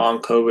happening with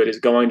long COVID is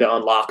going to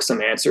unlock some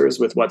answers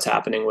with what's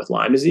happening with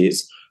Lyme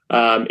disease.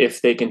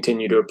 If they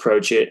continue to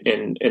approach it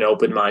in an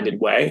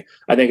open-minded way.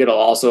 I think it'll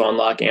also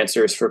unlock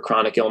answers for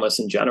chronic illness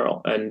in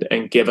general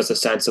and give us a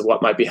sense of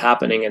what might be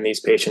happening in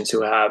these patients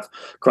who have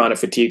chronic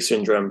fatigue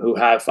syndrome, who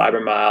have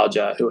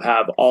fibromyalgia, who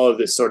have all of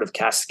this sort of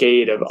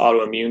cascade of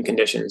autoimmune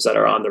conditions that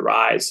are on the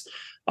rise.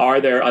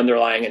 Are there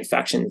underlying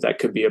infections that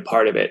could be a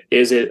part of it?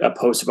 Is it a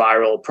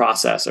post-viral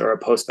process or a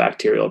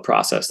post-bacterial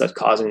process that's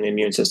causing the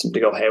immune system to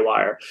go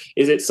haywire?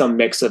 Is it some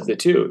mix of the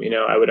two?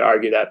 I would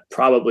argue that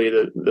probably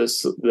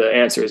the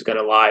answer is going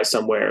to lie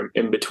somewhere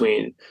in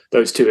between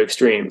those two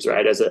extremes,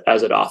 right? As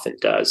it often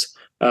does.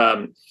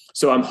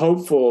 So I'm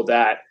hopeful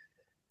that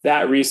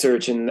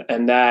research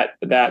and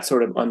that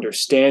sort of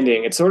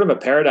understanding, it's sort of a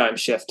paradigm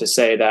shift to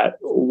say that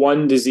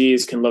one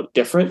disease can look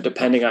different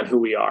depending on who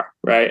we are,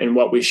 right? And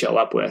what we show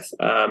up with.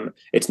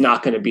 It's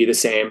not going to be the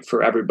same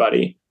for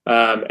everybody.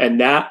 And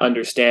that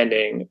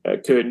understanding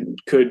could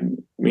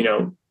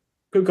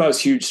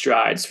cause huge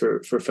strides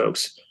for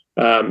folks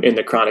in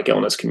the chronic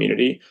illness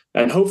community.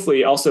 And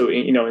hopefully also,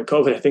 in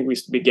COVID, I think we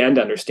began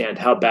to understand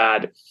how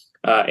bad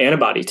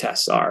antibody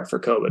tests are for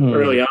COVID.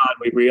 Early on,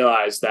 we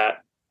realized that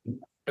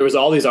there was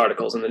all these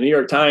articles in the New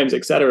York Times,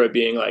 et cetera,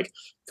 being like,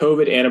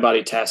 COVID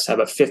antibody tests have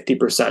a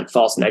 50%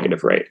 false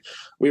negative rate.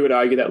 We would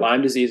argue that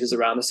Lyme disease is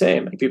around the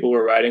same. And people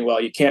were writing, well,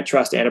 you can't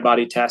trust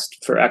antibody tests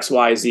for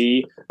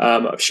XYZ.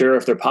 Sure,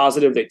 if they're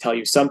positive, they tell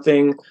you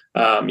something.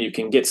 You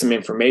can get some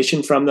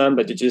information from them,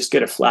 but to just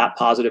get a flat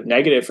positive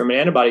negative from an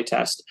antibody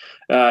test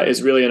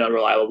is really an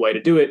unreliable way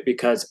to do it,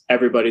 because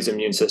everybody's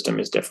immune system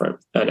is different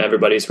and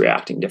everybody's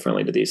reacting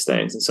differently to these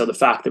things. And so the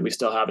fact that we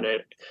still have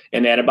an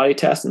antibody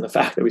test, and the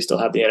fact that we still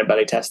have the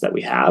antibody test that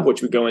we have,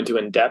 which we go into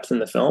in depth in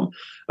the film,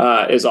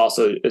 is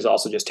also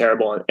just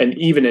terrible. And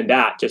even in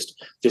that, just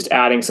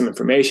adding some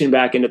information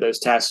back into those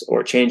tests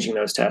or changing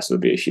those tests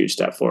would be a huge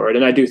step forward.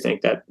 And I do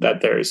think that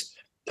there's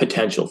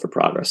potential for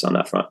progress on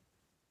that front.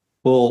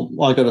 Well,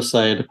 I got to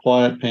say, the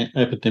quiet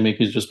epidemic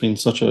has just been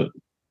such a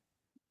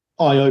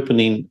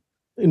eye-opening.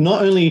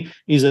 Not only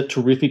is it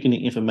terrific in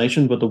the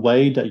information, but the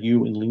way that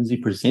you and Lindsay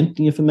present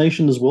the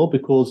information as well,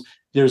 because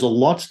there's a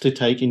lot to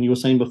take. And you were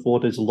saying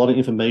before, there's a lot of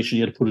information.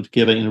 You had to put it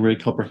together in a really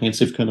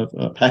comprehensive kind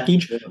of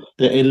package. Yeah.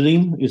 The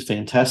editing is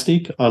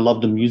fantastic. I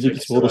love the music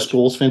as well. The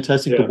score's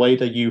fantastic. Yeah. The way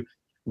that you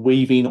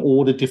weaving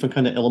all the different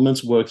kind of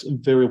elements works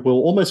very well,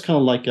 almost kind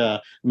of like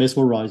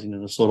mesmerizing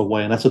in a sort of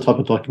way. And that's the type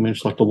of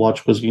documentary I like to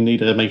watch, because you need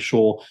to make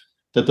sure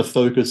that the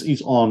focus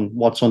is on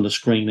what's on the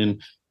screen,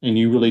 and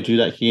you really do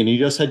that here. And you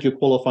just had your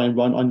qualifying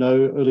run. I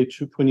know early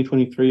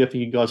 2023, I think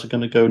you guys are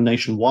going to go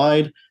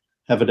nationwide,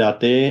 have it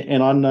out there.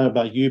 And I don't know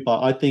about you,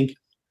 but I think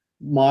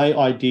my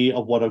idea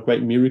of what a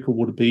great miracle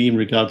would be in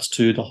regards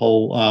to the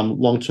whole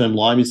long-term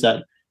Lyme is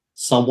that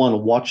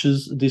someone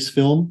watches this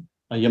film,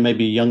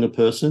 maybe a younger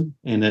person,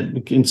 and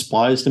it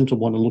inspires them to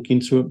want to look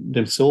into it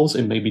themselves,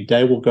 and maybe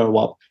they will grow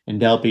up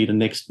and they'll be the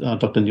next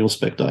Dr. Neil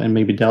Spector, and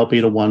maybe they'll be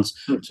the ones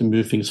to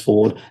move things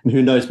forward. And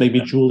who knows, maybe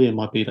Julia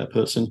might be that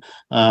person.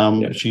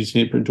 She's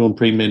doing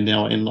pre-med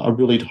now, and I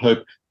really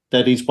hope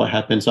that is what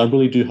happens. I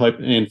really do hope,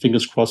 and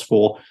fingers crossed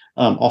for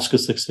Oscar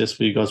success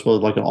for you guys, whether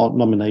like a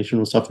nomination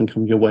or something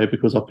come your way,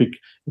 because I think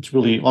it's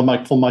really, I'm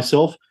like, for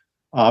myself,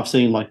 I've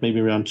seen like maybe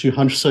around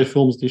 200 so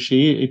films this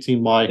year. It's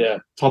in my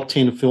top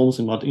 10 films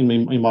in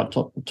my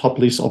top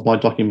list of my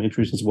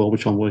documentaries as well,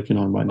 which I'm working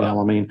on right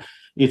now. I mean,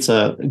 it's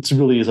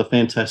really is a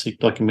fantastic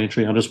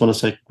documentary. I just want to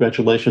say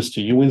congratulations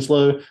to you,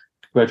 Winslow.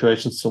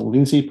 Congratulations to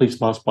Lindsay. Please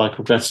pass by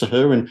congrats to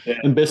her,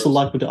 and best of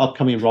luck with the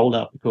upcoming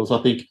rollout, because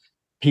I think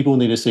people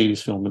need to see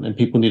this film, and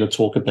people need to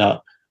talk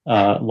about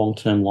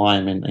long-term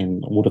Lyme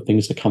and all the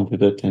things that come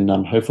with it. And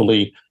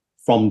hopefully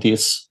from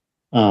this,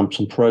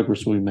 some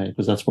progress will be made,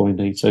 because that's what we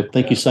need. So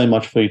thank you so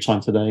much for your time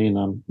today,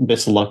 and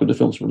best of luck with the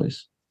film's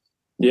release.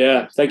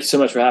 Yeah, thank you so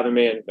much for having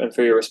me and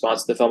for your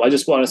response to the film. I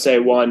just want to say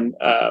one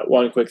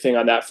quick thing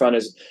on that front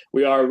is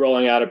we are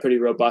rolling out a pretty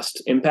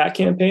robust impact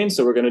campaign.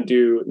 So we're going to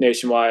do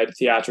nationwide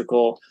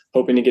theatrical,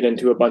 hoping to get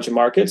into a bunch of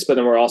markets, but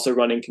then we're also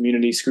running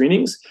community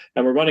screenings,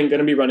 and we're going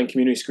to be running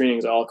community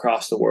screenings all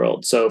across the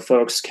world. So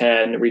folks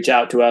can reach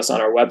out to us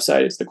on our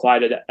website. It's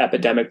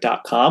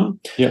thequietepidemic.com.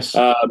 Yes.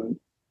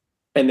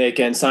 And they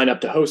can sign up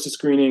to host a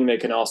screening. They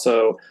can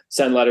also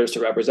send letters to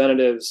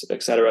representatives,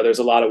 et cetera. There's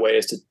a lot of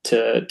ways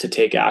to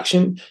take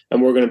action.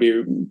 And we're going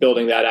to be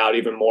building that out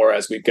even more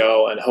as we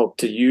go, and hope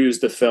to use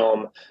the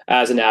film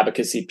as an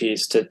advocacy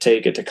piece to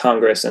take it to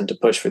Congress and to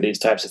push for these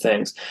types of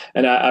things.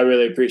 And I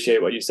really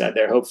appreciate what you said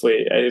there.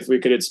 Hopefully, if we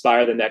could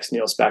inspire the next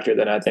Neil Spector,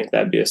 then I think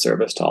that'd be a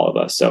service to all of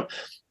us. So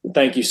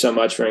thank you so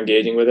much for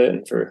engaging with it,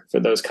 and for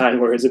those kind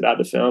words about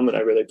the film. And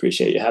I really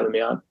appreciate you having me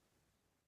on.